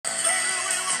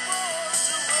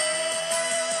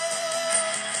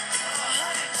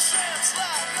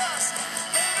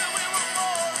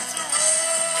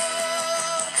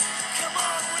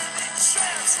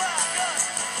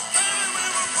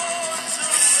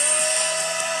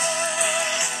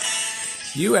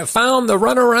You have found the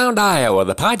Runaround Iowa,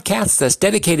 the podcast that's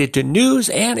dedicated to news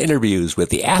and interviews with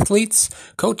the athletes,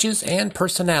 coaches, and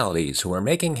personalities who are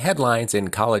making headlines in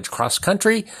college cross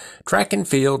country, track and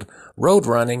field, road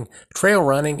running, trail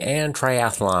running, and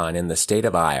triathlon in the state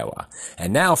of Iowa.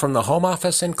 And now from the home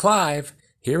office in Clive,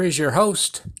 here is your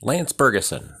host, Lance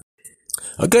Bergeson.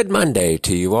 A good Monday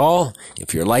to you all.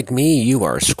 If you're like me, you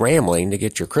are scrambling to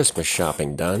get your Christmas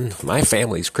shopping done. My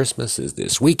family's Christmas is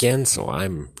this weekend, so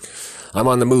I'm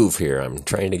on the move here. I'm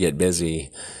trying to get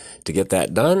busy to get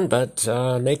that done, but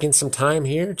making some time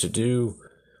here to do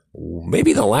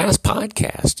maybe the last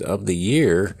podcast of the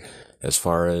year as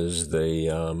far as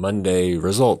the Monday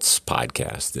results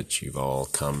podcast that you've all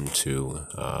come to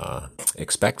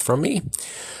expect from me.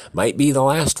 Might be the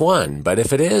last one, but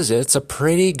if it is, it's a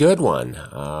pretty good one.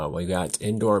 We got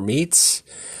indoor meets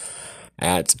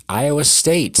at Iowa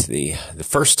State, the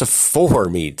first of 4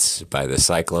 meets by the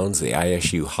Cyclones, the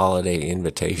ISU Holiday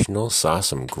Invitationals. Saw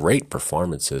some great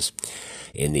performances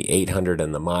in the 800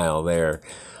 and the mile there.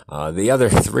 The other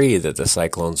 3 that the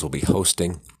Cyclones will be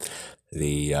hosting,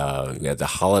 we had the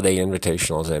Holiday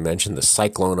Invitational, as I mentioned, the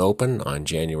Cyclone Open on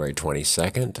January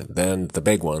 22nd, then the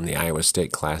big one, the Iowa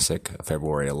State Classic,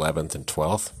 February 11th and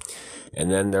 12th. And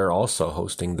then they're also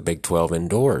hosting the Big 12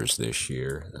 indoors this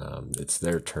year. It's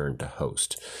their turn to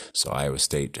host. So Iowa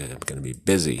State is going to be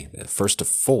busy. First of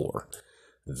 4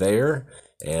 there.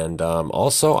 And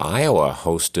also Iowa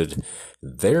hosted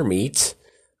their meet,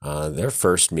 their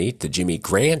first meet, the Jimmy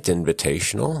Grant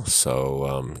Invitational.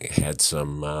 So had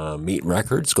some meet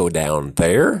records go down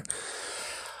there.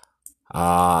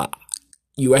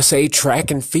 USA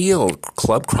Track and Field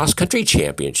Club Cross Country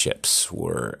Championships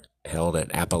were held at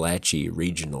Appalachia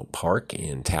Regional Park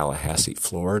in Tallahassee,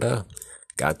 Florida.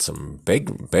 Got some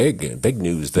big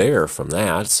news there from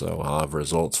that, so I'll have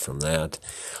results from that.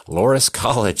 Loras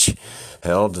College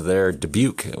held their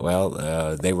Dubuque.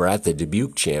 Well, they were at the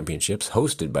Dubuque Championships,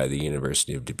 hosted by the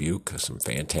University of Dubuque. Some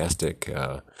fantastic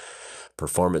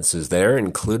performances there,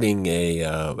 including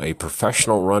a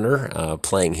professional runner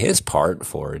playing his part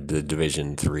for the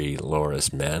Division III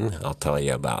Loras men. I'll tell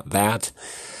you about that.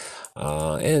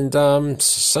 And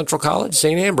Central College,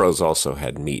 St. Ambrose also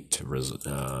had meets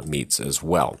as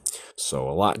well. So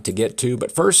a lot to get to.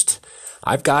 But first,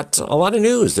 I've got a lot of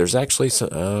news. There's actually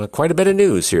quite a bit of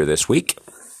news here this week.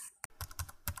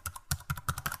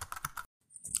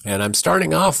 And I'm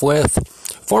starting off with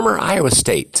former Iowa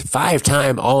State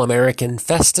 5-time All-American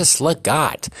Festus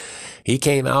Legat. He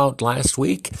came out last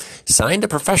week, signed a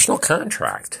professional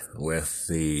contract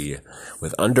with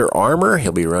Under Armour.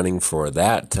 He'll be running for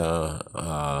that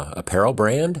apparel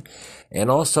brand.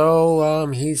 And also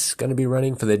he's going to be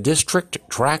running for the District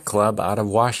Track Club out of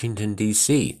Washington,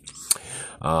 D.C.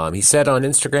 He said on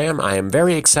Instagram, "I am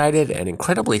very excited and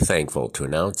incredibly thankful to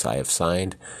announce I have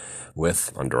signed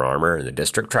with Under Armour and the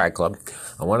District Track Club.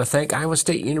 I want to thank Iowa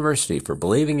State University for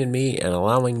believing in me and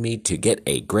allowing me to get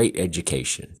a great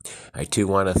education. I too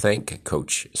want to thank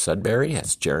Coach Sudbury,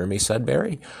 that's Jeremy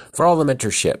Sudbury, for all the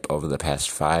mentorship over the past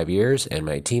 5 years and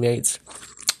my teammates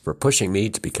for pushing me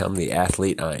to become the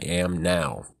athlete I am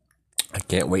now. I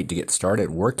can't wait to get started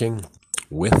working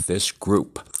with this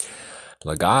group."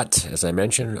 Legat, as I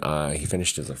mentioned, he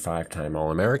finished as a 5-time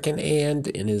All-American, and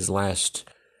in his last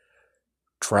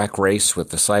track race with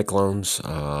the Cyclones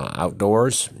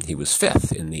outdoors, he was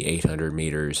 5th in the 800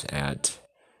 meters at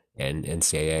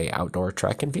NCAA Outdoor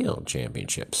Track and Field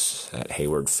Championships at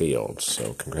Hayward Field.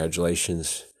 So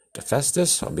congratulations to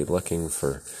Festus. I'll be looking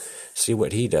see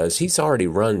what he does. He's already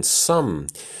run some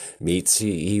meets.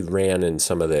 He ran in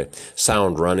some of the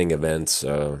sound running events,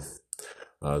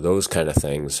 those kind of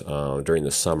things during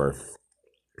the summer.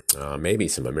 Maybe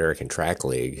some American Track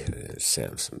League.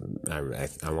 I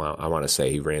want to say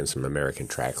he ran some American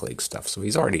Track League stuff. So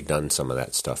he's already done some of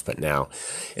that stuff. But now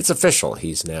it's official.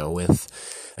 He's now with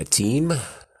a team.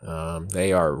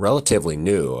 They are relatively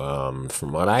new.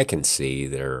 From what I can see,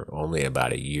 they're only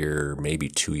about a year, maybe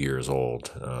 2 years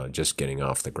old, just getting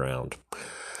off the ground.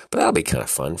 But that'll be kind of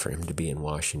fun for him to be in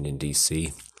Washington,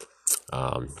 D.C.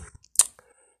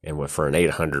 And for an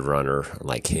 800 runner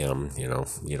like him, you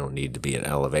don't need to be at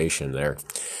elevation there.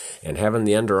 And having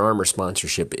the Under Armour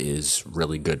sponsorship is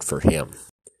really good for him.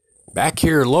 Back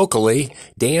here locally,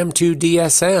 Dam to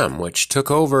DSM, which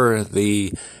took over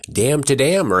the Dam to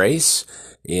Dam race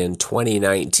in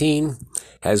 2019,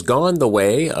 has gone the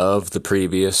way of the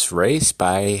previous race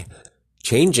by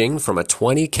changing from a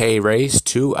 20K race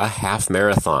to a half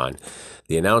marathon.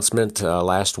 The announcement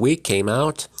last week came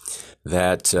out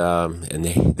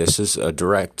this is a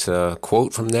direct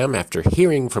quote from them, after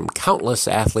hearing from countless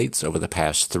athletes over the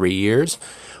past 3 years,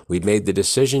 we've made the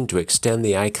decision to extend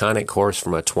the iconic course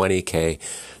from a 20K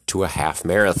to a half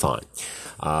marathon.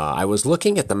 I was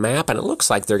looking at the map, and it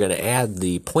looks like they're going to add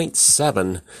the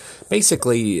 0.7,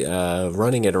 basically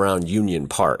running it around Union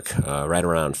Park, right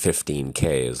around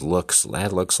 15K.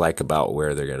 That looks like about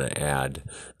where they're going to add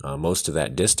most of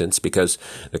that distance, because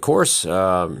the course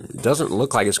doesn't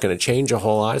look like it's going to change a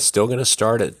whole lot. It's still going to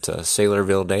start at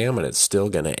Saylorville Dam, and it's still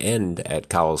going to end at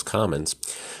Cowles Commons.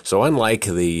 So unlike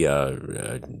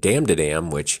the Dam to Dam,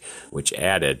 which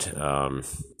added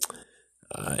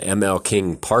ML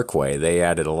King Parkway, they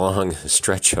added a long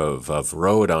stretch of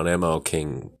road on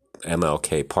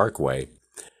MLK Parkway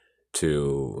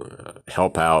to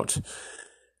help out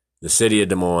the city of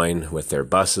Des Moines with their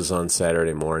buses on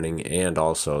Saturday morning, and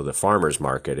also the farmers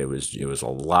market. It was a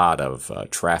lot of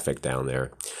traffic down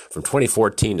there. From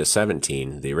 2014 to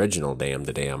 17, the original Dam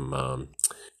to Dam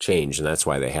changed, and that's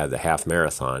why they had the half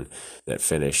marathon that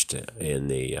finished in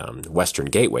the Western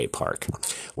Gateway Park.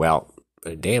 Well,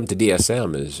 Dam to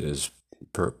DSM is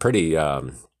pretty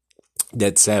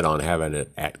dead set on having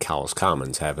it at Cowles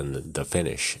Commons, having the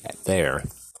finish there.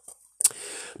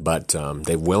 But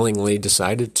they willingly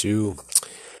decided to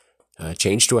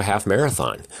change to a half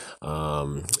marathon.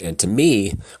 And to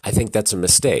me, I think that's a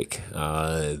mistake.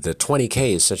 The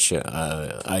 20K is such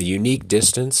a unique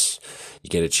distance. You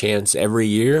get a chance every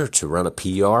year to run a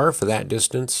PR for that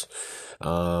distance.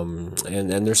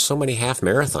 And there's so many half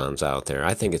marathons out there.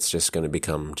 I think it's just going to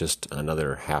become just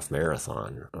another half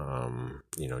marathon.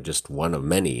 Just one of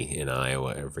many in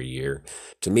Iowa every year.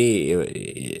 To me,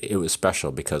 it was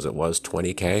special because it was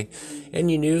 20K, and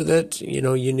you knew that,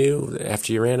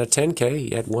 after you ran a 10K,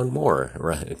 you had one more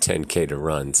 10K to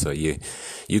run. So you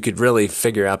could really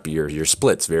figure out your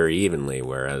splits very evenly,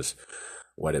 whereas,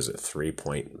 what is it,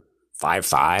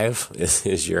 3.55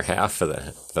 is your half for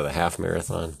the half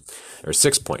marathon, or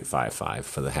 6.55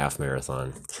 for the half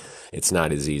marathon. It's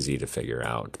not as easy to figure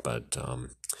out, but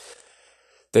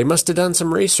they must have done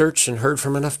some research and heard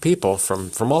from enough people.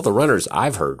 From all the runners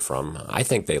I've heard from, I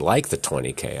think they like the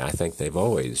 20K. I think they've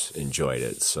always enjoyed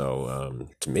it. So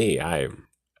to me, I'm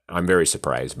very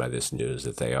surprised by this news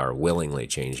that they are willingly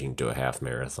changing to a half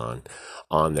marathon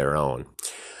on their own.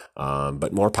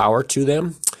 But more power to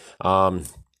them.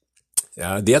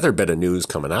 The other bit of news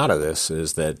coming out of this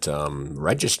is that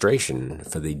registration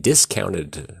for the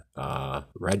discounted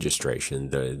registration,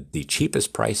 the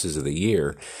cheapest prices of the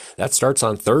year, that starts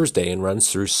on Thursday and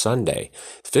runs through Sunday.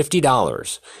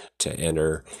 $50 to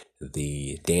enter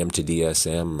the Dam to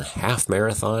DSM half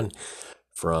marathon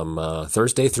from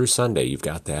Thursday through Sunday. You've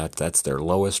got that. That's their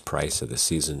lowest price of the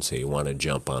season, so you want to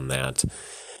jump on that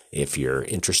if you're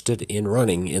interested in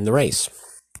running in the race.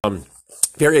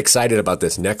 Very excited about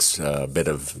this next bit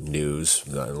of news,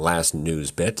 the last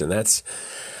news bit, and that's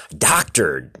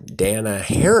Dr. Dana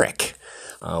Herrick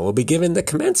will be given the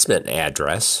commencement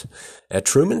address at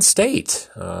Truman State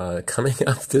coming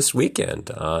up this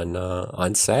weekend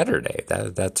on Saturday.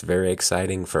 That's very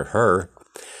exciting for her.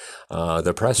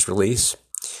 The press release,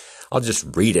 I'll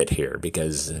just read it here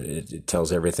because it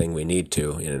tells everything we need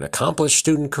to. In an accomplished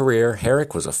student career,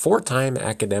 Herrick was a 4-time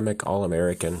academic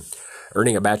All-American,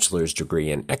 earning a bachelor's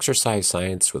degree in exercise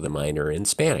science with a minor in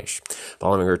Spanish.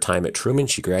 Following her time at Truman,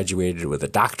 she graduated with a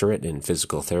doctorate in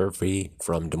physical therapy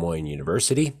from Des Moines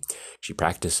University. She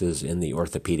practices in the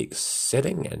orthopedic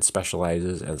setting and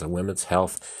specializes as a women's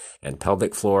health and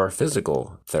pelvic floor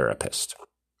physical therapist.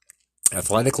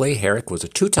 Athletically, Herrick was a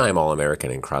 2-time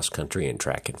All-American in cross-country and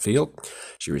track and field.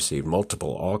 She received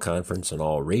multiple all-conference and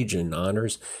all-region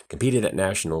honors, competed at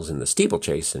nationals in the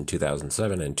steeplechase in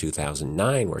 2007 and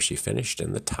 2009, where she finished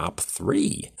in the top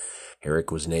 3.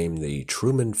 Herrick was named the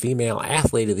Truman Female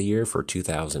Athlete of the Year for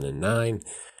 2009,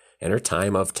 and her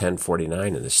time of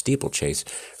 10:49 in the steeplechase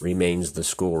remains the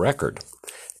school record.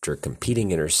 After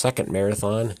competing in her second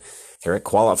marathon, Herrick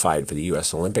qualified for the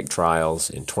U.S. Olympic trials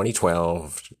in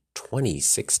 2012,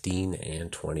 2016,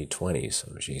 and 2020.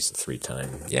 So she's a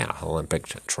 3-time, Olympic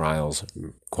trials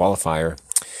qualifier.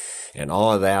 And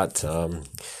all of that,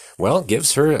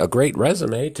 gives her a great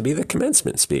resume to be the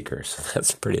commencement speaker. So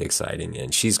that's pretty exciting.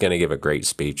 And she's going to give a great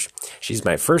speech. She's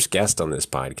my first guest on this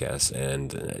podcast, and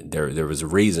there was a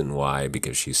reason why,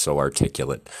 because she's so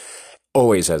articulate.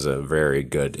 Always has a very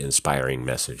good, inspiring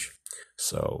message.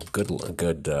 So good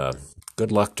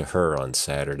luck to her on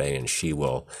Saturday, and she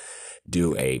will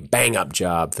do a bang-up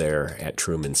job there at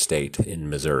Truman State in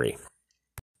Missouri.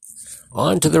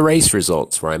 On to the race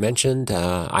results, where I mentioned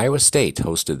Iowa State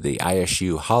hosted the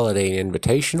ISU Holiday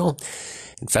Invitational,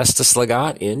 And Festus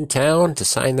Legat in town to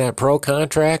sign that pro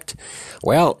contract.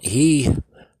 Well, he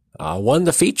won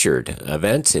the featured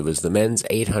event. It was the men's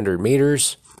 800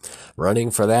 meters.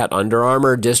 Running for that Under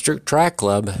Armour District Track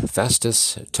Club,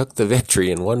 Festus took the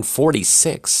victory in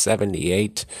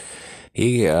 1:46.78.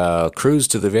 He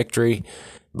cruised to the victory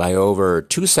by over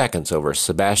 2 seconds over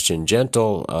Sebastian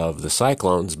Gentle of the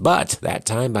Cyclones, but that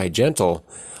time by Gentle,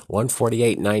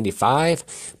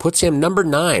 1:48.95, puts him number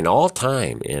 9 all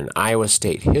time in Iowa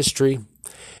State history.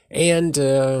 And,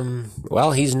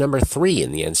 he's number 3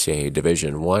 in the NCAA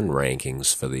Division I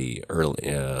rankings for the early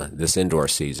this indoor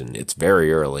season. It's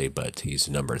very early, but he's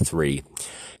number 3.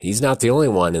 He's not the only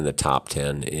one in the top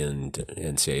 10 in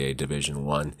NCAA Division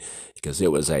I, because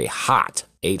it was a hot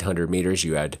 800 meters.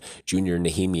 You had Junior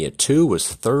Nehemia 2 was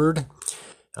 3rd.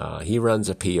 He runs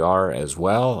a PR as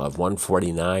well of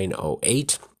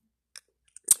 1:49.08.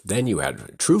 Then you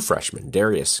had true freshman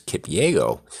Darius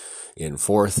Kipiego in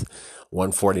 4th.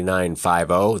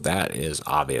 1:49.50. That is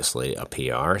obviously a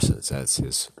PR, since that's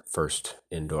his first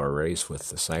indoor race with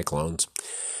the Cyclones.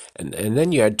 And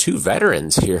then you had 2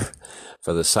 veterans here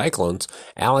for the Cyclones.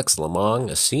 Alex Lamong,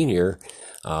 a senior,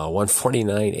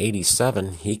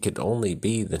 1:49.87. He could only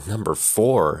be the number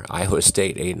 4 Iowa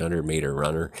State 800-meter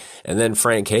runner. And then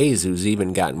Frank Hayes, who's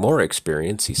even got more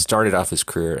experience. He started off his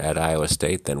career at Iowa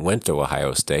State, then went to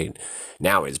Ohio State.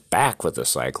 Now he's back with the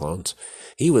Cyclones.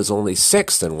 He was only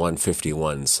 6th in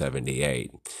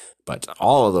 1:51.78. But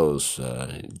all of those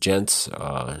gents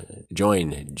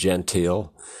joined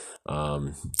Gentile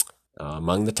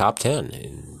among the top 10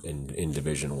 in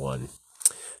Division I.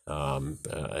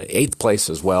 8th place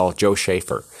as well, Joe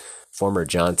Schaefer, former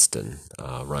Johnston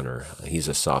runner. He's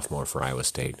a sophomore for Iowa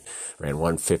State. Ran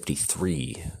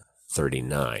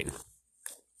 1:53.39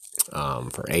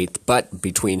 for 8th. But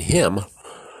between him,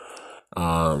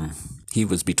 he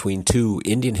was between 2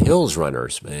 Indian Hills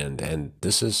runners, and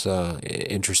this is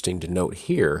interesting to note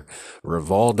here.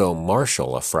 Rivaldo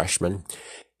Marshall, a freshman,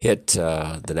 hit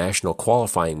the national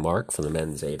qualifying mark for the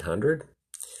men's 800.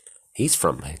 He's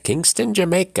from Kingston,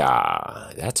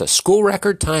 Jamaica. That's a school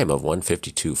record time of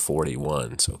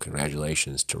 1:52.41, so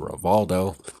congratulations to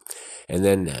Rivaldo. And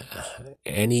then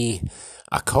Annie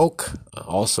Akok,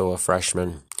 also a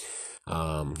freshman.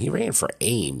 He ran for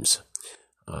Ames.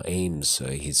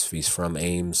 He's from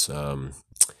Ames.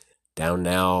 Down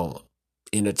now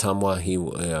in Ottumwa, he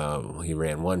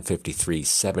ran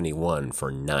 1:53.71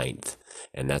 for 9th,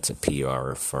 and that's a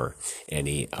PR for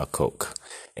Annie Akok.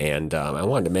 And I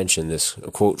wanted to mention this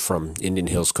quote from Indian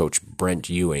Hills coach Brent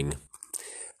Ewing,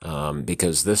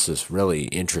 because this is really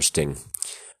interesting.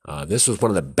 This was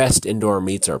one of the best indoor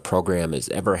meets our program has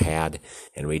ever had,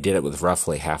 and we did it with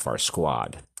roughly half our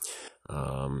squad.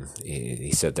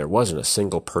 He said there wasn't a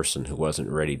single person who wasn't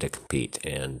ready to compete,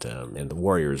 and the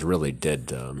Warriors really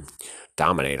did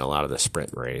dominate a lot of the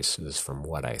sprint races from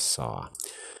what I saw.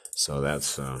 So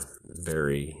that's a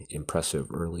very impressive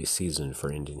early season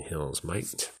for Indian Hills.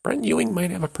 Brent Ewing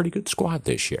might have a pretty good squad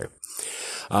this year.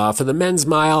 For the men's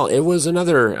mile, it was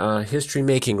another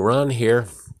history-making run here,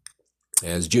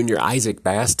 as junior Isaac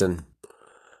Baston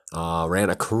ran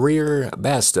a career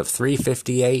best of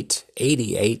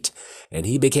 3:58.88, and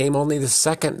he became only the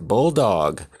 2nd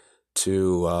Bulldog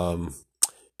to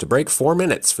break 4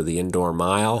 minutes for the indoor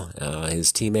mile.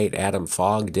 His teammate Adam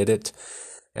Fogg did it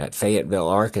at Fayetteville,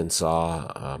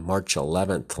 Arkansas, March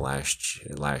 11th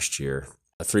last year,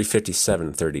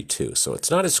 3:57.32. So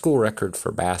it's not a school record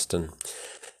for Baston,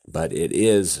 but it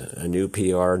is a new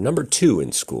PR, number 2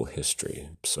 in school history.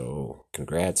 So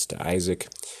congrats to Isaac.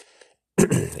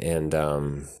 And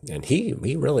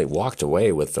he really walked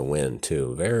away with the win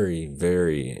too. Very,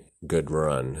 very good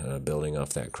run, building off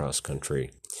that cross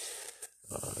country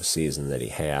season that he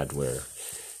had, where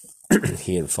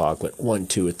he and Fogg went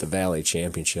 1-2 at the Valley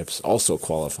Championships. Also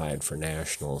qualified for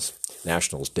nationals.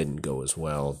 Nationals didn't go as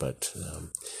well, but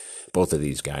both of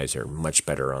these guys are much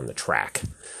better on the track.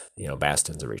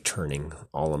 Baston's a returning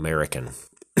All-American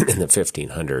in the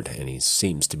 1500, and he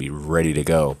seems to be ready to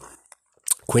go.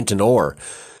 Quinton Orr,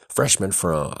 freshman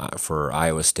for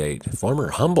Iowa State,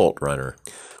 former Humboldt runner,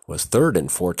 was 3rd in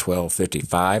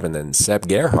 4:12.55, and then Seb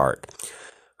Gerhardt,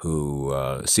 who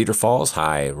Cedar Falls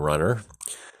High runner,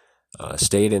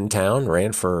 stayed in town,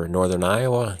 ran for Northern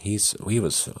Iowa. He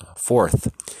was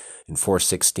 4th in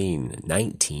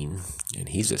 4:16.19, and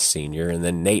he's a senior. And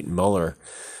then Nate Muller,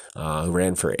 who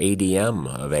ran for ADM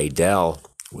of Adel,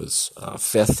 was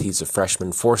 5th. He's a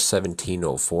freshman,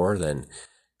 4:17.04. Then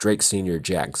Drake senior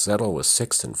Jack Zettel was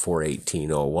 6th in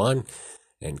 4:18.01.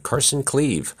 And Carson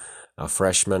Cleve, a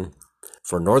freshman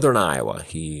for Northern Iowa,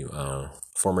 he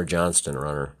former Johnston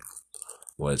runner,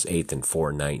 was 8th in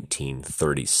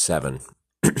 4:19:37.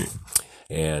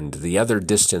 And the other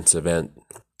distance event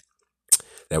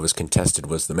that was contested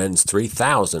was the men's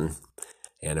 3,000,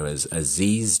 and it was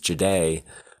Aziz Jadeh,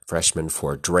 freshman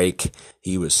for Drake.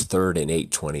 He was third in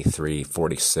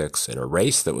 8:23:46 in a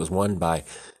race that was won by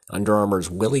Under Armour's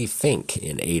Willie Fink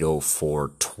in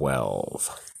 8:04:12.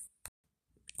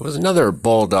 It was another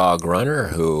Bulldog runner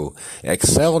who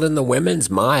excelled in the women's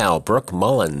mile. Brooke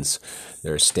Mullins,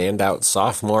 their standout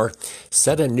sophomore,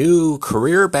 set a new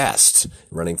career best,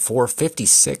 running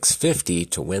 4:56:50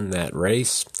 to win that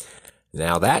race.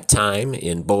 Now that time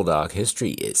in Bulldog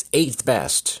history is 8th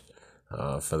best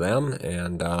for them,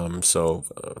 and so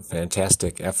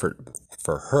fantastic effort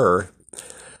for her.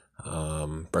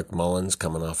 Brooke Mullins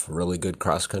coming off a really good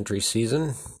cross-country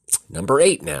season. Number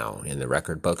 8 now in the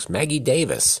record books. Maggie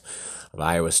Davis of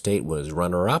Iowa State was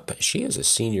runner-up. She is a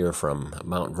senior from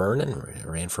Mount Vernon,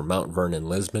 ran for Mount Vernon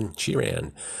Lisbon. She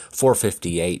ran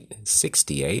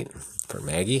 4:58:68 for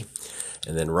Maggie.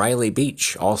 And then Riley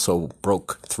Beach also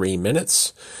broke 3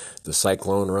 minutes. The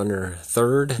Cyclone runner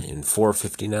third in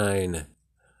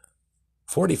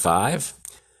 4:59:45.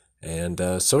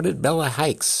 And so did Bella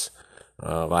Hikes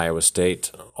of Iowa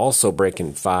State, also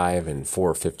breaking 5 in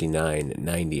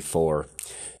 4:59:94.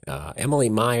 Emily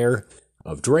Meyer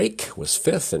of Drake was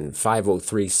 5th in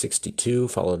 5:03:62,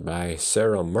 followed by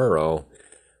Sarah Murrow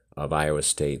of Iowa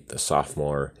State. The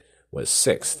sophomore was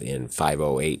 6th in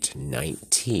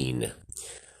 5:08:19.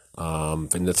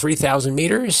 In the 3,000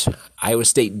 meters, Iowa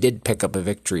State did pick up a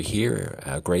victory here.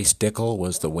 Grace Dickel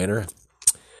was the winner.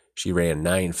 She ran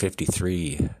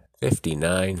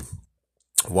 9:53:59.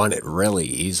 Won it really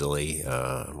easily.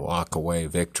 Walk-away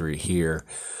victory here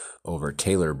over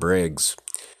Taylor Briggs,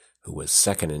 who was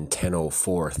second in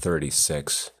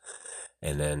 10:04:36.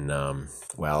 And then,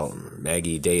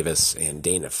 Maggie Davis and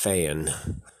Dana Fayen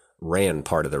ran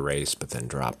part of the race, but then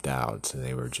dropped out. So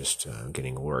they were just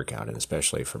getting a workout, and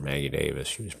especially for Maggie Davis,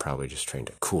 she was probably just trying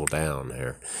to cool down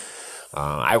there.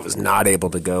 I was not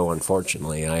able to go,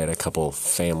 unfortunately. I had a couple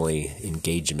family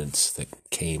engagements that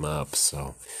came up,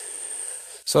 so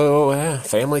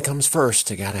family comes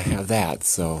first. I got to have that.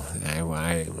 So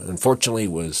I unfortunately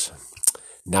was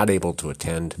not able to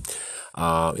attend.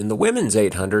 In the women's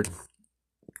 800,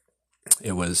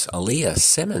 it was Aaliyah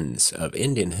Simmons of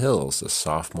Indian Hills, a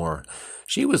sophomore.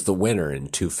 She was the winner in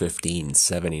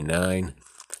 2:15:79,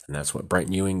 and that's what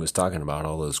Brent Ewing was talking about,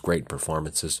 all those great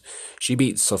performances. She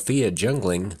beat Sophia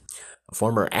Jungling, a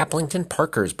former Applington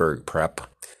Parkersburg prep.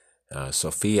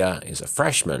 Sophia is a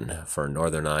freshman for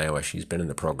Northern Iowa. She's been in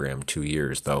the program 2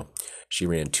 years, though. She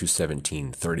ran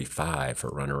 2:17:35 for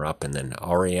runner-up. And then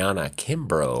Ariana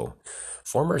Kimbrough,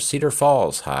 former Cedar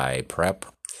Falls High prep,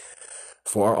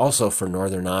 also for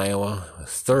Northern Iowa,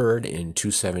 third in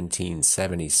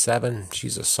 2:17:77.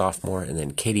 She's a sophomore. And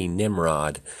then Katie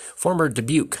Nimrod, former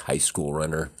Dubuque High School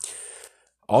runner,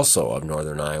 also of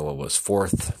Northern Iowa, was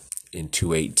fourth in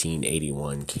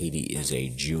 2:18:81. Katie is a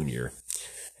junior.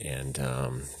 And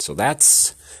so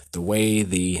that's the way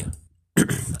the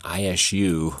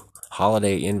ISU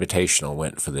Holiday Invitational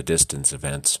went for the distance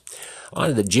events. On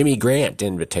to the Jimmy Grant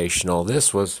Invitational.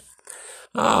 This was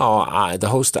the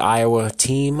host Iowa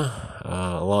team,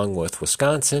 along with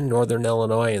Wisconsin, Northern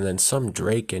Illinois, and then some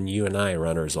Drake and UNI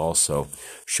runners also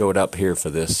showed up here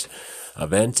for this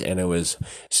event. And it was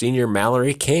senior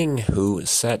Mallory King who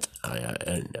set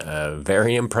a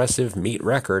very impressive meet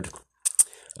record.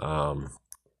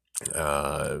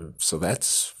 So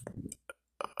that's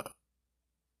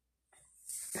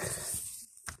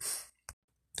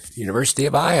University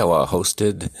of Iowa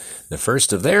hosted the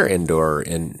first of their indoor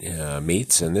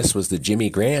meets, and this was the Jimmy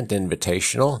Grant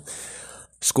Invitational.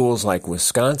 Schools like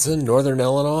Wisconsin, Northern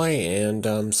Illinois,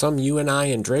 and some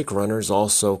UNI and Drake runners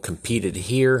also competed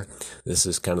here. This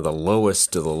is kind of the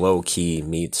lowest of the low-key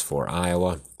meets for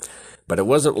Iowa. But it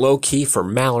wasn't low-key for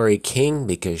Mallory King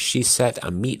because she set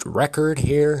a meet record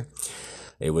here.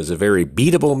 It was a very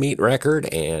beatable meet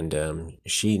record, and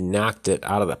she knocked it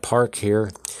out of the park here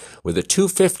with a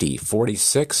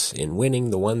 2:50:46 in winning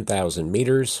the 1,000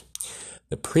 meters.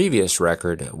 The previous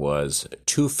record was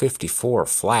 2:54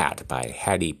 flat by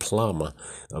Hattie Plum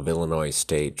of Illinois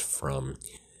State from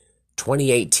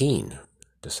 2018,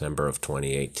 December of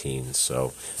 2018.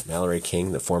 So Mallory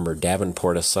King, the former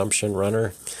Davenport Assumption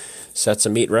runner, sets a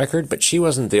meet record, but she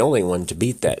wasn't the only one to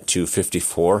beat that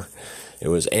 2:54. It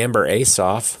was Amber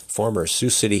Asoff, former Sioux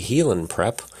City Heelan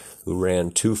prep, who ran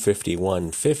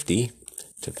 2:51:50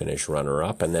 to finish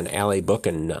runner-up. And then Allie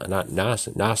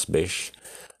Nosbish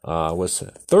was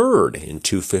third in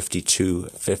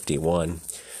 2:52:51.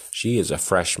 She is a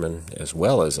freshman as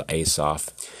well as Asoff,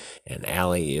 and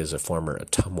Allie is a former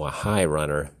Ottumwa High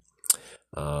runner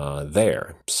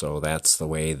there. So that's the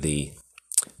way the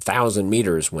 1,000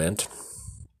 meters went.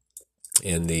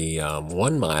 In the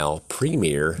 1 mile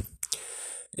premier,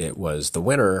 the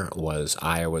winner was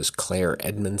Iowa's Claire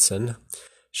Edmondson.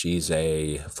 She's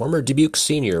a former Dubuque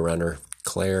senior runner.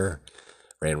 Claire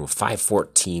ran with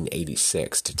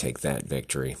 5:14.86 to take that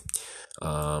victory.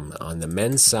 On the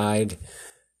men's side,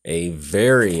 a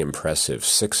very impressive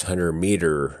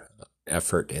 600-meter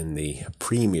effort in the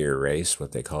premier race,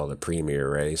 what they call the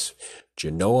premier race.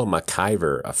 Genoa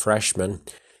McIver, a freshman.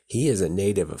 He is a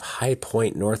native of High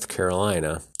Point, North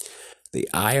Carolina. The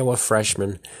Iowa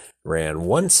freshman ran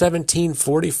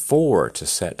 1:17.44 to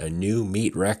set a new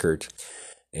meet record,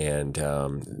 and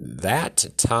that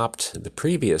topped the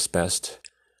previous best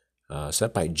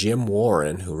set by Jim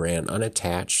Warren, who ran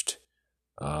unattached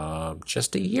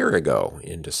just a year ago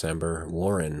in December.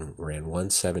 Warren ran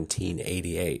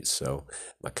 1:17.88, so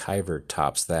McIver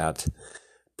tops that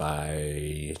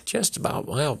by just about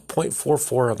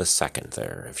 0.44 of a second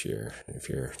there, if you're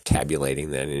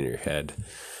tabulating that in your head.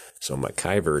 So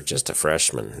McIver, just a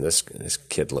freshman. This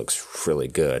kid looks really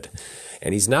good,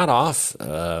 and he's not off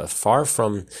far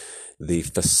from the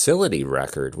facility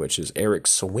record, which is Eric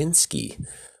Sawinski.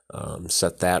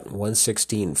 Set that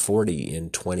 1:16.40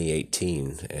 in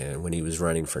 2018, and when he was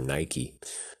running for Nike.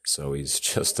 So he's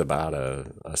just about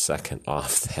a second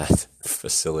off that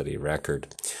facility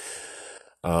record.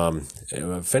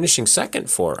 Finishing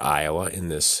second for Iowa in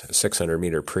this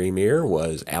 600-meter premier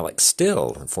was Alex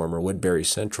Still, a former Woodbury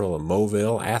Central and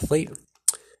Mobile athlete.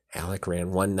 Alec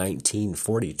ran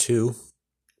 1:19.42.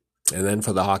 And then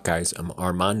for the Hawkeyes,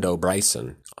 Armando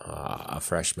Bryson, a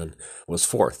freshman, was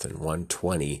fourth in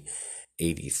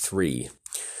 1:20.83.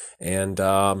 And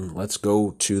let's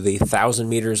go to the 1,000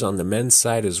 meters on the men's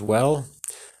side as well.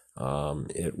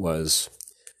 It was,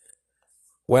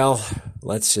 well,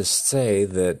 let's just say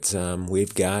that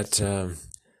we've got,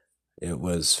 it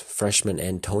was freshman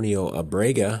Antonio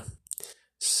Abrega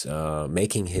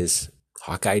making his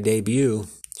Hawkeye debut.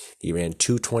 He ran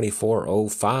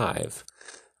 2:24.05.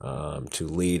 To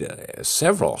lead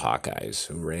several Hawkeyes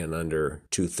who ran under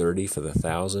 2:30 for the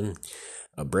 1,000.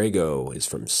 Abrego is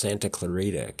from Santa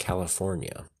Clarita,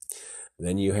 California.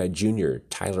 Then you had junior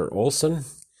Tyler Olson.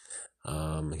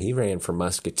 He ran for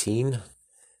Muscatine.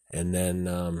 And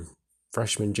then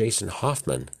freshman Jason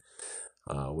Hoffman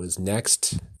was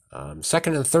next.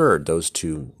 Second and third, those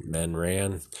two men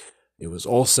ran. It was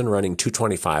Olson running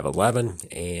 2:25.11,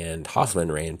 and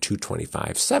Hoffman ran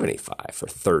 2:25.75 for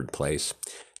third place.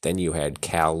 Then you had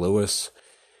Cal Lewis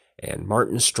and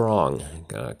Martin Strong.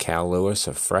 Cal Lewis,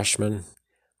 a freshman,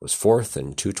 was fourth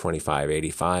in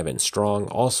 2:25.85, and Strong,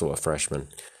 also a freshman,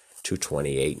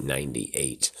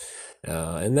 2:28.98.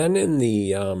 And then in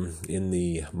the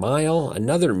mile,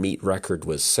 another meet record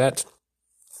was set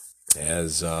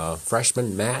as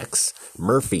freshman Max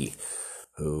Murphy,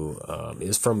 who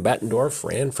is from Bettendorf,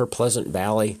 ran for Pleasant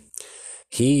Valley.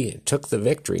 He took the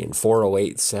victory in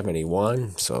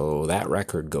 4:08.71, so that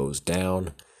record goes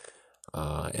down.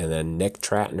 And then Nick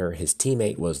Tratner, his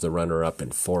teammate, was the runner-up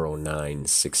in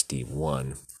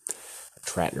 4:09.61.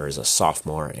 Tratner is a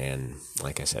sophomore, and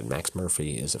like I said, Max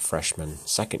Murphy is a freshman,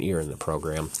 second year in the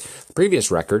program. The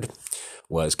previous record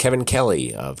was Kevin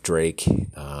Kelly of Drake,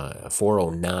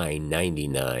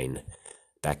 4:09.99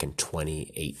 back in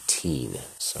 2018.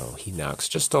 So he knocks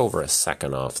just over a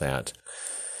second off that.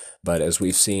 But as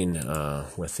we've seen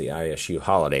with the ISU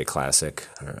Holiday Classic,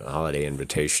 or Holiday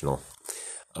Invitational,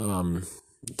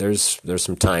 there's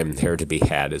some time there to be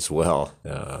had as well.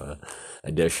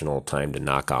 Additional time to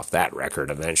knock off that record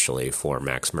eventually for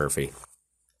Max Murphy.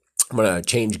 I'm going to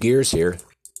change gears here,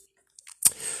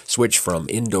 switch from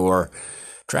indoor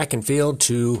track and field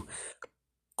to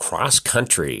cross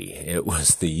country. It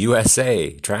was the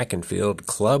USA Track and Field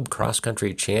Club Cross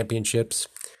Country Championships.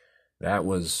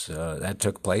 That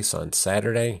took place on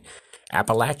Saturday.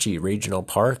 Appalachia Regional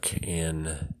Park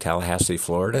in Tallahassee,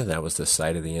 Florida. That was the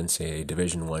site of the NCAA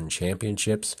Division I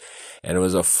Championships. And it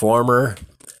was a former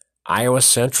Iowa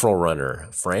Central runner,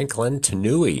 Franklin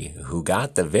Tanui, who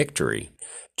got the victory.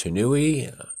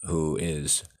 Tanui, who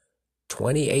is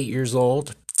 28 years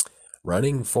old,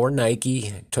 running for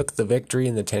Nike, took the victory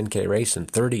in the 10K race in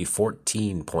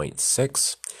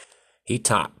 30:14.6. He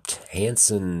topped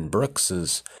Hanson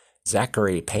Brooks's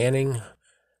Zachary Panning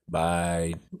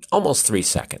by almost 3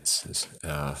 seconds.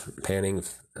 Panning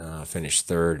finished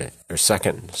second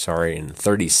in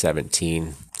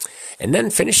 30:17. And then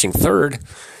finishing third,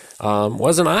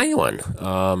 was an Iowan,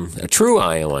 a true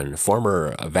Iowan.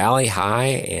 Former Valley High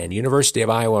and University of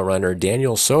Iowa runner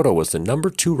Daniel Soto was the number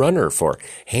 2 runner for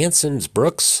Hanson's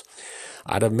Brooks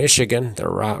out of Michigan,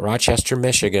 Rochester,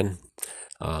 Michigan.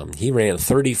 He ran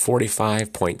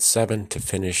 30:45.7 to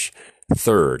finish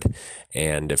third.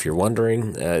 And if you're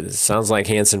wondering, it sounds like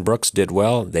Hanson Brooks did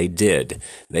well. They did.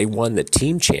 They won the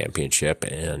team championship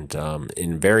and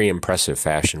in very impressive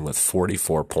fashion with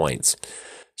 44 points.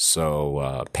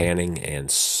 So Panning and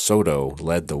Soto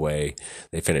led the way.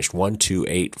 They finished 1, 2,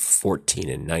 8, 14,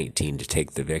 and 19 to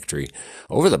take the victory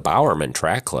over the Bowerman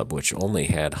Track Club, which only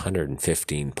had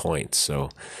 115 points. So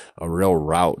a real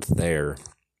rout there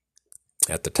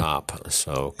at the top.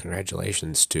 So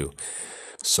congratulations to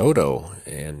Soto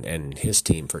and his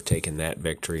team for taking that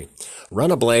victory.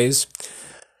 Runablaze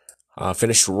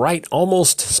finished right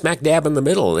almost smack dab in the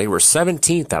middle. They were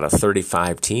 17th out of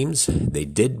 35 teams. They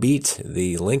did beat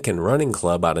the Lincoln Running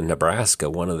Club out of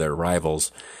Nebraska, one of their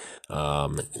rivals.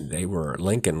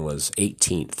 Lincoln was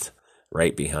 18th,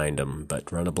 right behind them. But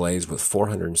Runablaze with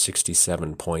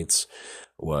 467 points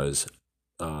was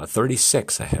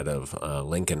 36 ahead of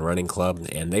Lincoln Running Club,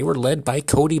 and they were led by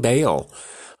Cody Bale.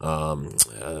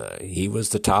 He was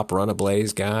the top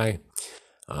Runablaze guy.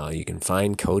 You can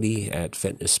find Cody at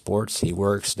Fitness Sports. He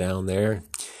works down there.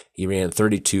 He ran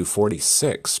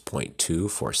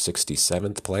 32:46.2 for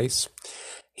 67th place.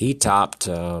 He topped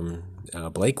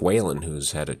Blake Whalen,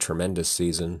 who's had a tremendous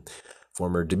season,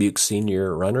 former Dubuque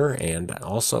senior runner, and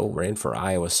also ran for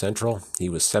Iowa Central. He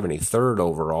was 73rd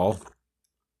overall.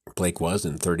 Blake was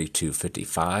in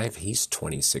 32:55. He's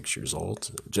 26 years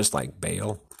old, just like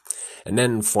Bale. And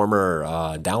then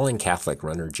former Dowling Catholic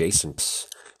runner Jason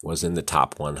was in the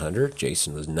top 100.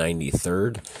 Jason was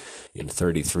 93rd in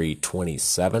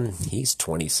 33:27. He's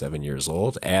 27 years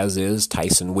old, as is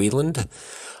Tyson Wieland,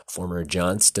 former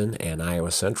Johnston and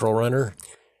Iowa Central runner.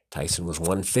 Tyson was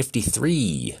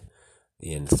 153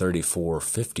 in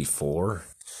 34:54.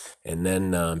 And then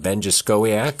Ben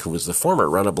Jaskowiak, who was the former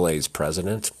Runablaze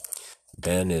president.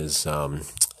 Ben is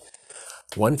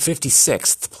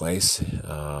 156th place,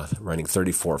 running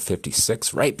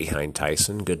 34:56, right behind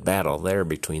Tyson. Good battle there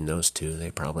between those two.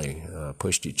 They probably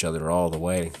pushed each other all the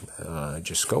way.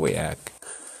 Jaskowiak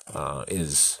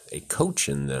is a coach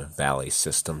in the Valley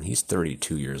system. He's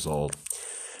 32 years old.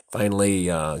 Finally,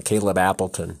 Caleb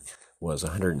Appleton was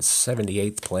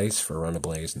 178th place for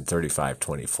Runablaze in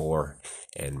 35:24,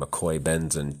 and McCoy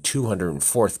Benson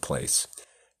 204th place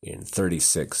in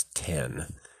 36:10.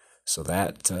 So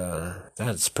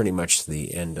that's pretty much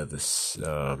the end of this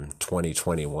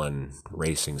 2021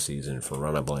 racing season for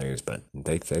Runablaze. But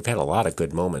they've had a lot of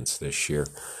good moments this year.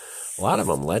 A lot of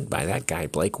them led by that guy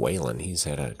Blake Whalen. He's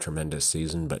had a tremendous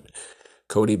season. But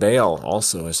Cody Bale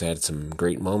also has had some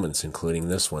great moments, including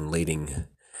this one, leading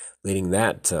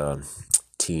that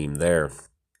team there.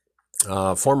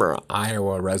 Former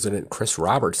Iowa resident Chris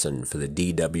Robertson for the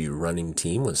DW running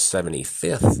team was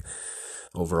 75th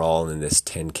overall in this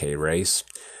 10K race.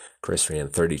 Chris ran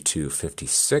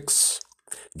 32:56.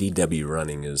 DW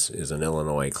Running is an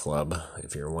Illinois club,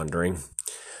 if you're wondering.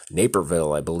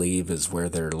 Naperville, I believe, is where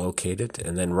they're located.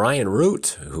 And then Ryan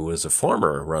Root, who was a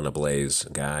former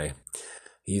Runablaze guy,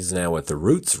 he's now with the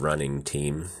Roots running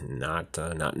team, not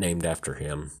named after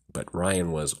him. But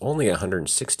Ryan was only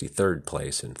 163rd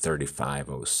place in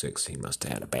 35:06. He must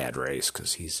have had a bad race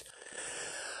because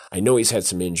I know he's had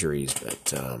some injuries,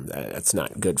 but that's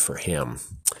not good for him.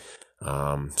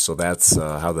 So that's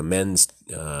how the men's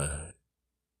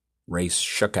race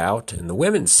shook out. In the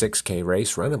women's 6K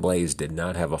race, Runablaze did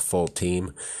not have a full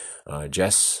team.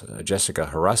 Jessica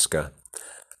Haruska,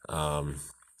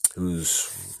 who's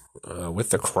with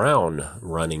the Crown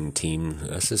running team.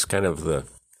 This is kind of the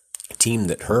team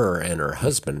that her and her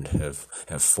husband have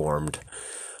formed.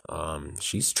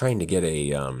 She's trying to get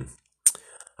a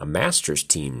master's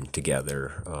team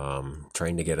together,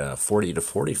 trying to get a 40 to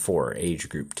 44 age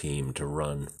group team to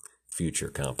run future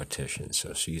competitions.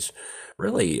 So she's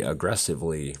really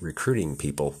aggressively recruiting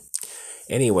people.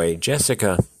 Anyway,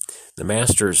 Jessica, the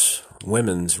Masters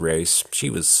women's race, she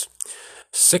was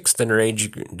 6th in her age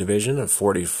division of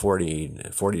 40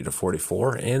 to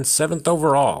 44 and 7th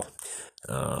overall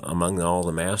among all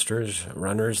the Masters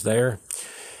runners there.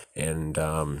 And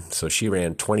so she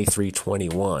ran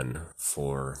 23:21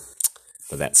 for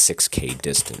that 6K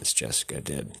distance, Jessica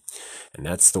did. And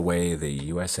that's the way the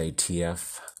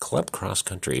USATF Club Cross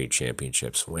Country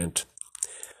Championships went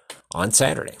on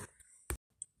Saturday.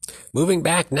 Moving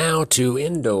back now to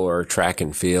indoor track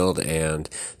and field, and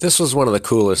this was one of the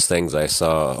coolest things I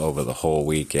saw over the whole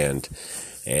weekend.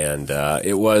 And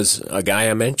it was a guy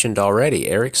I mentioned already,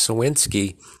 Eric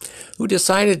Sawinski, who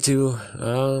decided to,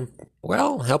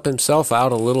 help himself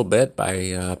out a little bit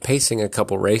by pacing a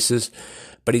couple races.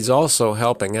 But he's also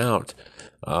helping out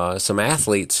some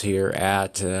athletes here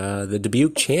at the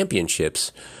Dubuque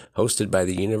Championships, hosted by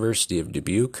the University of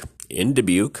Dubuque, in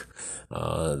Dubuque.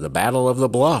 The Battle of the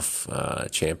Bluff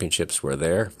championships were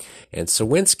there. And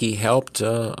Sawinski helped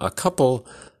a couple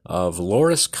of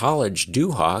Loras College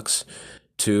Dewhawks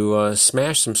to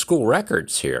smash some school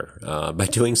records here by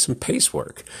doing some pace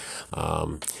work.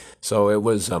 So it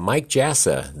was Mike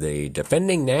Jassa, the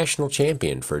defending national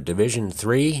champion for Division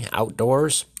III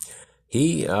outdoors.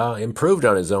 He improved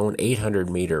on his own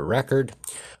 800-meter record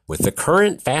with the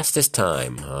current fastest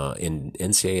time in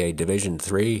NCAA Division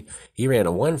III. He ran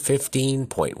a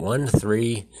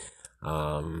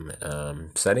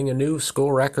 1:15.13, setting a new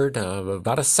school record of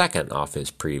about a second off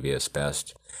his previous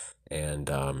best.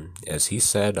 And as he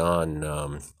said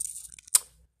on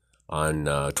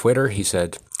Twitter, he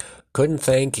said, "Couldn't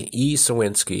thank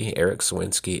Eric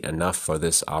Sawinski, enough for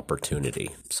this opportunity."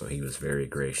 So he was very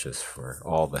gracious for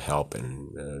all the help,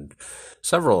 and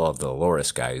several of the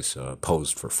Loras guys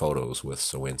posed for photos with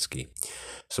Sawinski.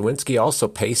 Sawinski also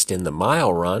paced in the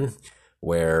mile run,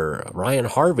 where Ryan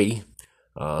Harvey,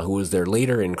 who was their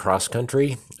leader in cross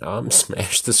country,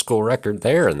 smashed the school record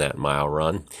there in that mile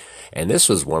run. And this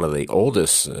was one of the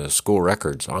oldest school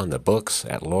records on the books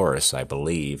at Loras, I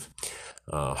believe.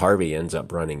 Harvey ends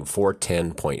up running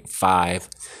 4:10.5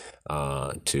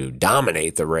 to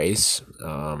dominate the race,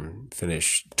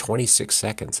 finish 26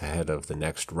 seconds ahead of the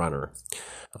next runner.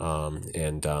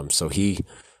 So he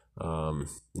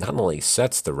not only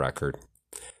sets the record,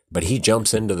 but he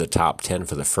jumps into the top 10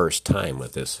 for the first time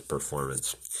with this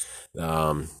performance.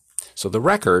 So the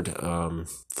record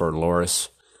for Loras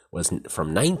was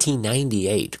from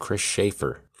 1998. Chris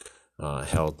Schaefer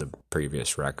held the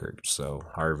previous record. So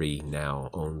Harvey now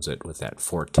owns it with that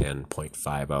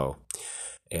 4:10.50.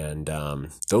 And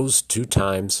those two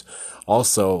times,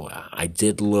 also, I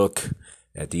did look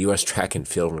at the U.S. Track and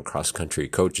Field and Cross Country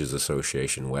Coaches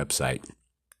Association website,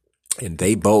 and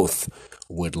they both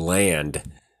would land.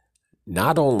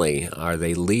 Not only are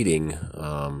they leading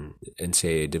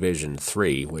NCAA Division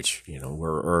III, which,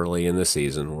 we're early in the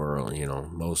season,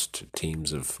 most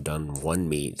teams have done one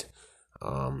meet,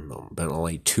 but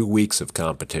only 2 weeks of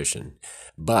competition.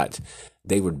 But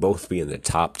they would both be in the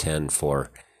top 10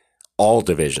 for all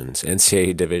divisions,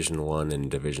 NCAA Division I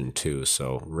and Division II.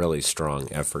 So really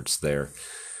strong efforts there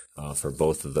for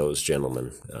both of those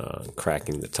gentlemen,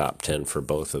 cracking the top 10 for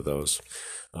both of those.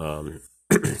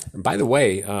 By the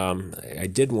way, I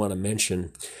did want to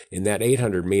mention in that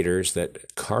 800 meters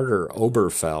that Carter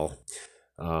Oberfell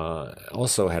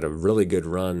also had a really good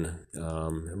run,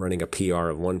 running a PR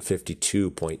of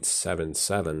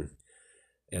 1:52.77.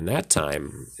 And that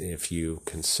time, if you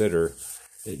consider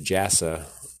that JASA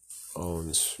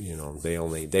owns,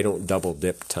 they don't double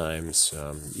dip times.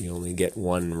 You only get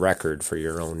one record for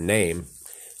your own name.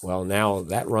 Well, now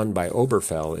that run by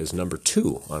Oberfell is number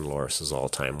 2 on Loras's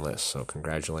all-time list. So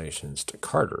congratulations to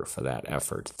Carter for that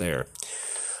effort there.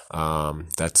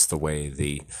 That's the way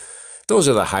those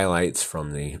are the highlights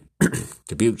from the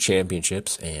Dubuque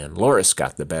Championships, and Loras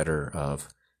got the better of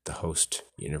the host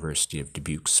University of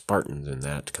Dubuque Spartans in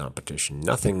that competition.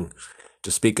 Nothing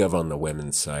to speak of on the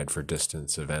women's side for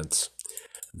distance events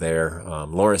there.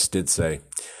 Loras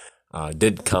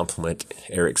did compliment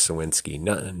Eric Sawinski.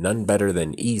 None better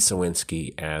than E.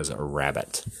 Sawinski as a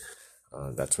rabbit.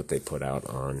 That's what they put out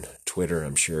on Twitter.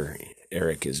 I'm sure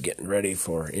Eric is getting ready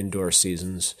for indoor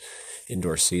season,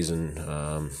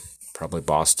 probably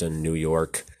Boston, New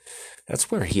York.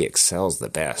 That's where he excels the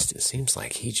best. It seems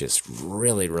like he just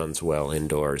really runs well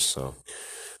indoors. So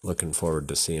looking forward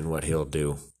to seeing what he'll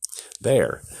do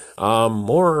there.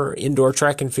 More indoor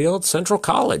track and field. Central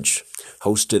College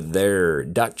hosted their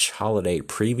Dutch holiday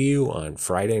preview on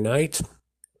Friday night.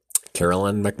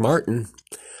 Carolyn McMartin,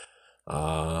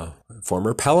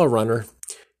 former Pella runner,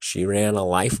 she ran a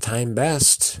lifetime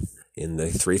best in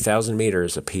the 3,000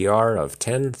 meters, a PR of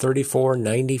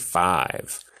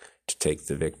 10:34.95 to take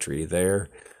the victory there.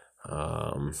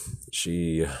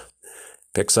 She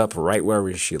picks up right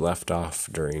where she left off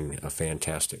during a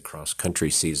fantastic cross-country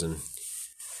season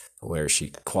where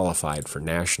she qualified for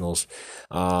nationals.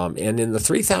 And in the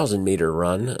 3,000-meter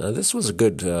run, this was a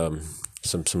good,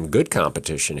 some good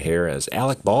competition here, as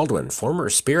Alec Baldwin, former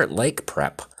Spirit Lake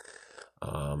prep,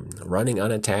 running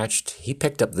unattached. He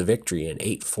picked up the victory in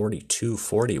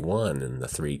 8:42.41 in the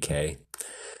 3K.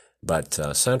 But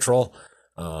Central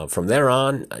From there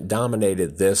on,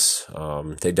 dominated this.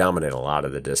 They dominate a lot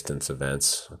of the distance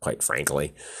events, quite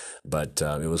frankly. But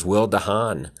it was Will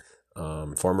DeHaan,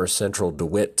 former Central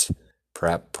DeWitt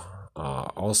prep,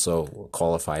 also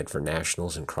qualified for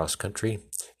nationals in cross country.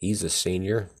 He's a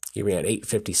senior. He ran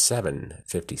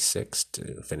 8:57.56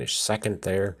 to finish second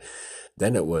there.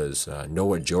 Then it was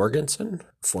Noah Jorgensen,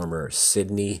 former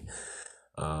Sydney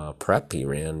prep.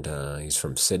 He's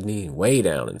from Sydney, way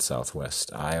down in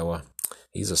southwest Iowa.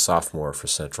 He's a sophomore for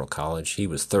Central College. He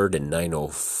was third in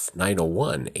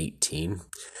 9:01.18.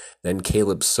 Then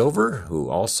Caleb Silver, who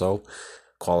also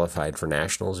qualified for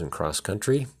nationals in cross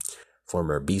country,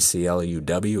 former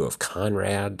BCLUW of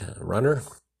Conrad runner.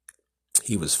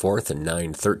 He was fourth in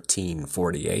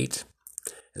 9:13.48.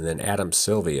 And then Adam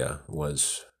Sylvia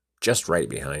was just right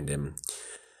behind him.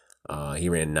 He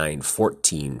ran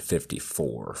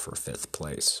 9:14.54 for fifth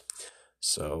place.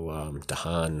 So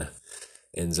DeHaan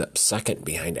ends up second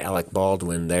behind Alec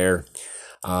Baldwin there.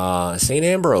 St.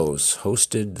 Ambrose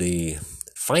hosted the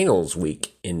Finals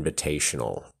Week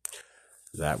Invitational.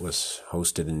 That was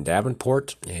hosted in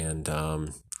Davenport, and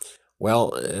a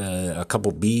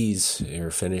couple Bs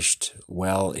here finished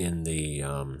well in the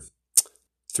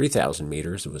 3,000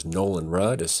 meters. It was Nolan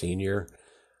Rudd, a senior,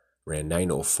 ran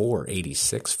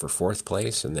 9:04.86 for fourth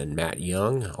place, and then Matt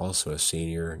Young, also a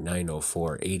senior,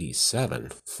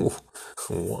 9:04.87,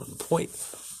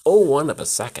 1.01 of a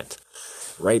second.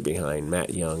 Right behind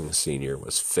Matt Young, senior,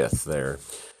 was fifth there.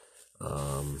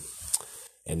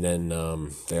 And then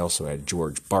they also had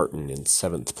George Barton in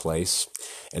seventh place.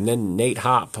 And then Nate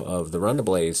Hopp of the Run to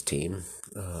Blaze team.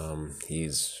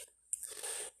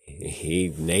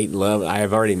 Nate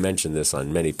I've already mentioned this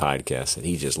on many podcasts, that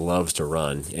he just loves to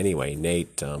run. Anyway,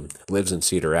 Nate lives in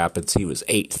Cedar Rapids. He was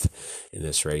eighth in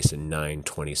this race in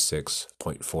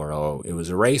 9:26.40. It was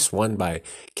a race won by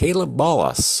Caleb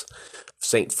Bollas,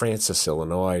 St. Francis,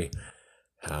 Illinois.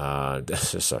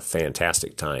 This is a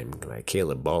fantastic time by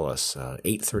Caleb Bollas,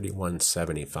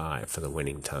 8:31.75 for the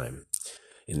winning time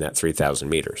in that 3,000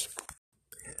 meters.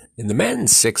 In the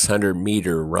men's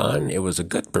 600-meter run, it was a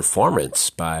good performance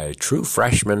by true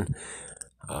freshman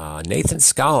Nathan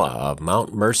Scala of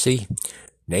Mount Mercy.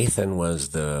 Nathan was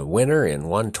the winner in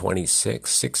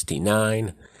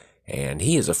 1:26.69, and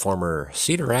he is a former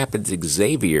Cedar Rapids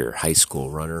Xavier high school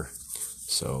runner.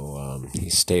 So he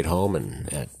stayed home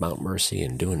and at Mount Mercy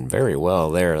and doing very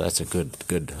well there. That's a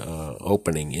good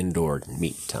opening indoor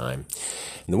meet time.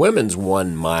 In the women's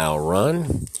 1 mile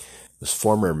run was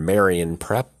former Marion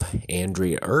prep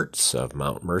Andrea Ertz of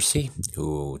Mount Mercy,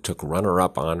 who took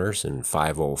runner-up honors in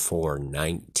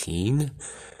 5:04.19.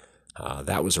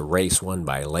 That was a race won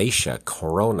by Laisha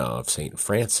Corona of St.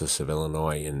 Francis of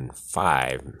Illinois in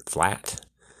 5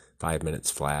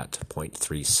 minutes flat,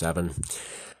 0.37.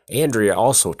 Andrea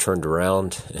also turned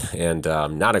around, and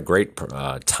not a great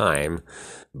time,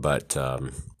 but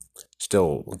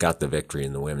still got the victory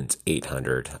in the women's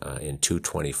 800 in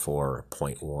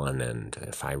 2:24.1. And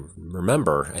if I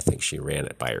remember, I think she ran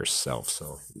it by herself.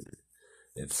 So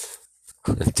it's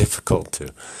difficult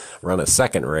to run a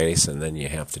second race, and then you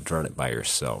have to run it by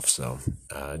yourself. So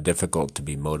difficult to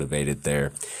be motivated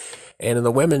there. And in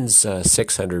the women's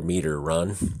 600-meter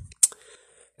run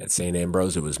at St.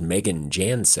 Ambrose, it was Megan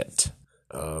Jansett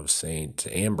of St.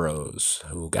 Ambrose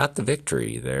who got the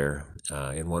victory there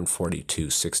in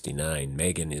 1:42.69.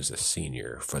 Megan is a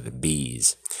senior for the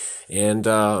Bees. And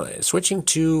switching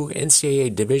to NCAA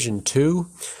Division II,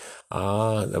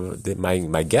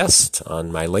 my guest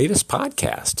on my latest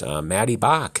podcast, Maddie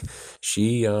Bach,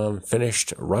 she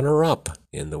finished runner-up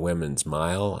in the women's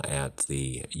mile at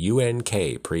the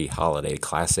UNK Pre-Holiday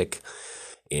Classic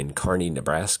in Kearney,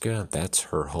 Nebraska. That's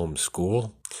her home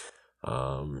school,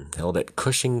 held at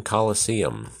Cushing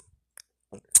Coliseum.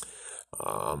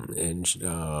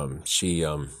 She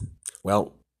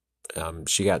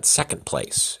got second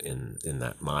place in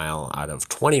that mile. Out of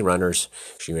 20 runners,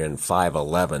 she ran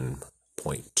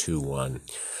 5:11.21.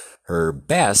 Her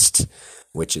best,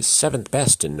 which is seventh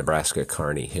best in Nebraska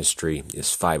Kearney history,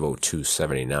 is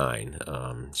 5:02.79.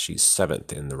 She's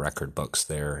seventh in the record books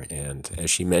there, and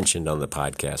as she mentioned on the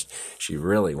podcast, she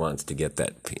really wants to get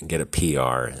a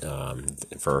PR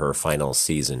for her final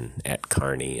season at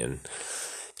Kearney, and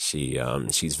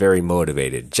she's very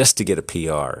motivated just to get a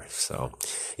PR. So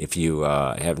if you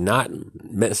have not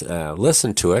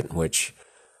listened to it, which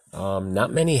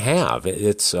not many have,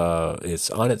 it's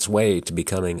on its way to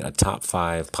becoming a top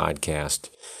 5 podcast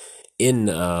in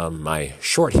my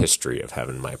short history of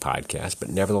having my podcast. But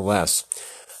nevertheless,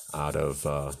 out of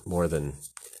more than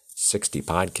 60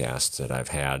 podcasts that I've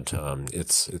had,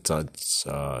 it's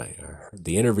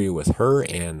the interview with her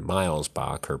and Miles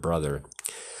Bach, her brother,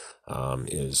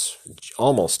 is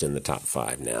almost in the top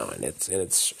 5 now, and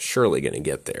it's surely going to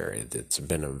get there. It's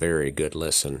been a very good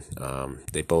listen.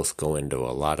 They both go into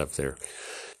a lot of their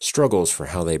struggles for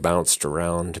how they bounced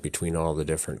around between all the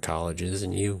different colleges,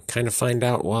 and you kind of find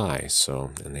out why.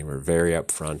 And they were very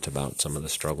upfront about some of the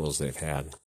struggles they've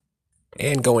had.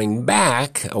 And going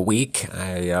back a week,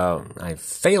 I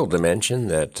failed to mention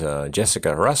that Jessica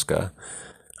Ruska,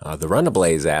 the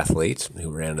Run-A-Blaze athlete who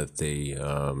ran at the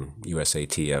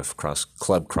USATF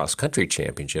Club Cross Country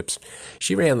Championships,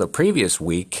 she ran the previous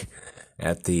week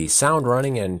at the Sound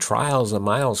Running and Trials of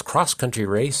Miles cross country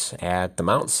race at the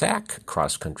Mount Sac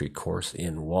cross country course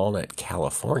in Walnut,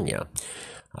 California.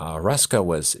 Ruska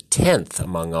was 10th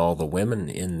among all the women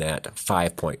in that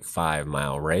 5.5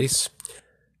 mile race.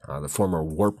 The former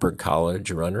Wartburg College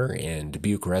runner and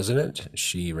Dubuque resident,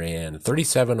 she ran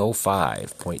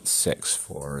 37:05.6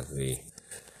 for the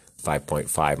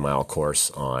 5.5 mile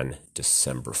course on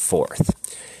December 4th.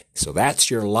 So that's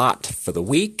your lot for the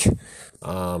week.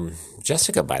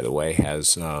 Jessica, by the way,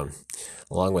 has,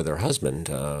 along with her husband,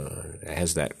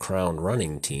 has that Crown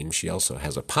running team. She also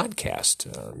has a podcast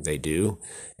they do,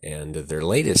 and their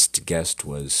latest guest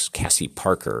was Cassie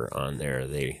Parker on there,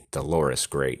 the Dolores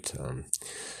Great.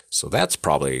 So that's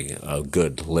probably a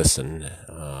good listen.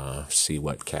 See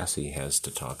what Cassie has to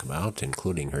talk about,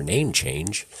 including her name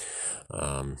change,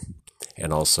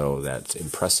 and also that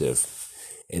impressive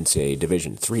NCAA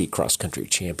Division III cross-country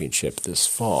championship this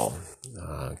fall.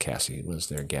 Cassie was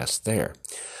their guest there.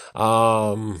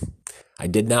 I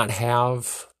did not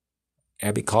have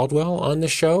Abby Caldwell on the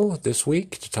show this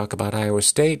week to talk about Iowa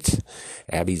State.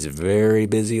 Abby's a very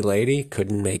busy lady.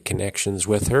 Couldn't make connections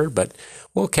with her, but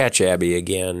we'll catch Abby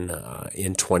again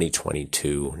in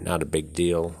 2022. Not a big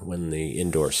deal when the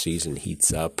indoor season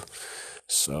heats up.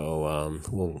 So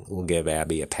we'll give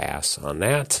Abby a pass on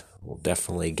that. We'll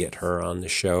definitely get her on the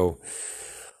show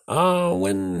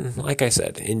when, like I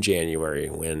said, in January,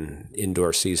 when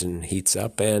indoor season heats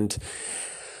up. And,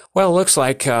 well, it looks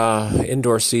like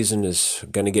indoor season is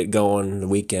going to get going the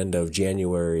weekend of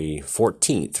January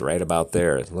 14th, right about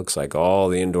there. It looks like all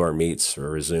the indoor meets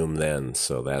are resumed then.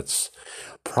 So that's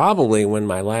probably when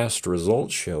my last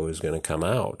results show is going to come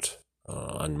out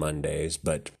on Mondays.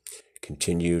 But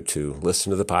continue to listen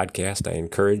to the podcast. I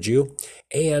encourage you.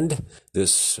 And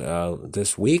this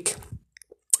week,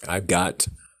 I've got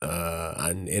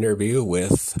an interview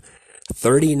with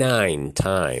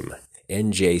 39-time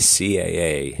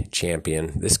NJCAA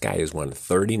champion. This guy has won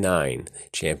 39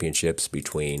 championships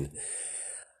between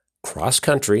cross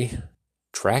country,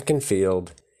 track and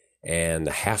field, and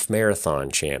the half marathon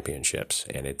championships.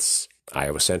 And it's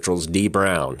Iowa Central's D.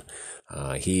 Brown.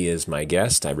 He is my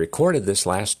guest. I recorded this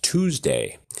last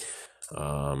Tuesday.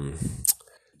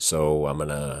 So I'm going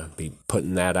to be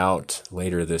putting that out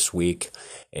later this week.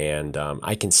 And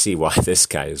I can see why this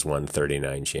guy has won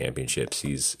 39 championships.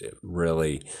 He's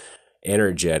really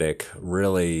energetic,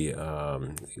 really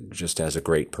just has a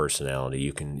great personality.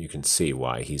 You can see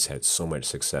why he's had so much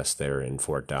success there in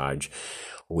Fort Dodge.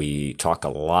 We talk a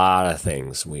lot of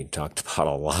things. We talked about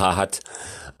a lot.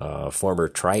 Former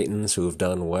Tritons who have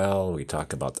done well. We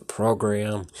talk about the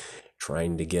program,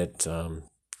 trying to get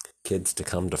kids to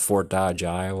come to Fort Dodge,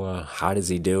 Iowa. How does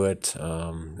he do it?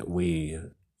 We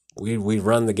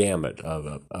run the gamut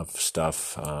of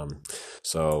stuff.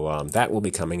 So that will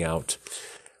be coming out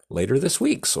later this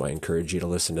week. So I encourage you to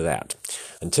listen to that.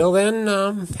 Until then,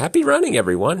 happy running,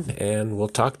 everyone, and we'll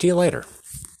talk to you later.